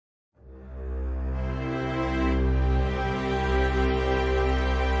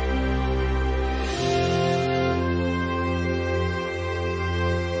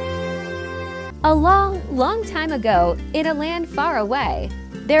A long, long time ago, in a land far away,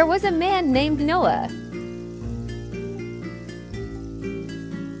 there was a man named Noah.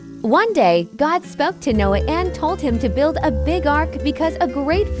 One day, God spoke to Noah and told him to build a big ark because a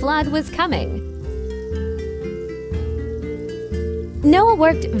great flood was coming. Noah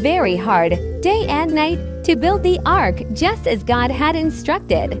worked very hard, day and night, to build the ark just as God had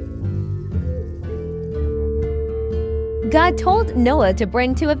instructed. God told Noah to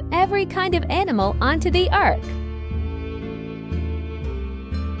bring 2 of every kind of animal onto the ark.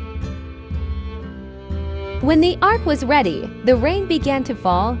 When the ark was ready, the rain began to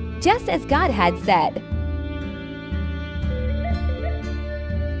fall, just as God had said.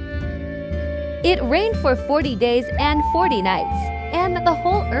 It rained for 40 days and 40 nights, and the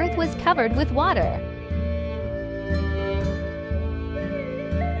whole earth was covered with water.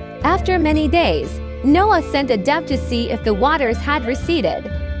 After many days, Noah sent a dove to see if the waters had receded.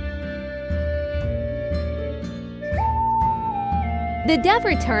 The dove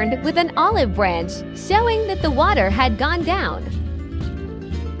returned with an olive branch, showing that the water had gone down.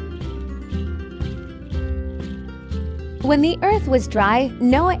 When the earth was dry,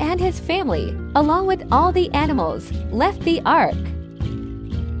 Noah and his family, along with all the animals, left the ark.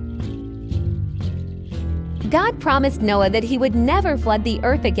 God promised Noah that he would never flood the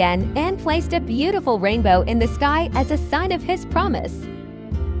earth again and placed a beautiful rainbow in the sky as a sign of his promise.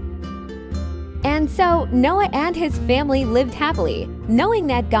 And so Noah and his family lived happily, knowing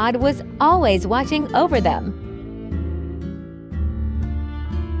that God was always watching over them.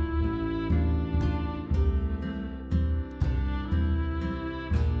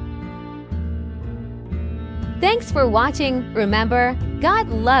 Thanks for watching. Remember, God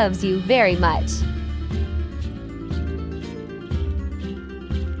loves you very much.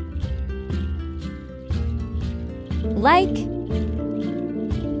 Like,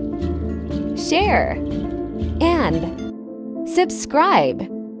 share, and subscribe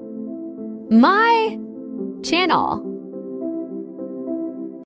my channel.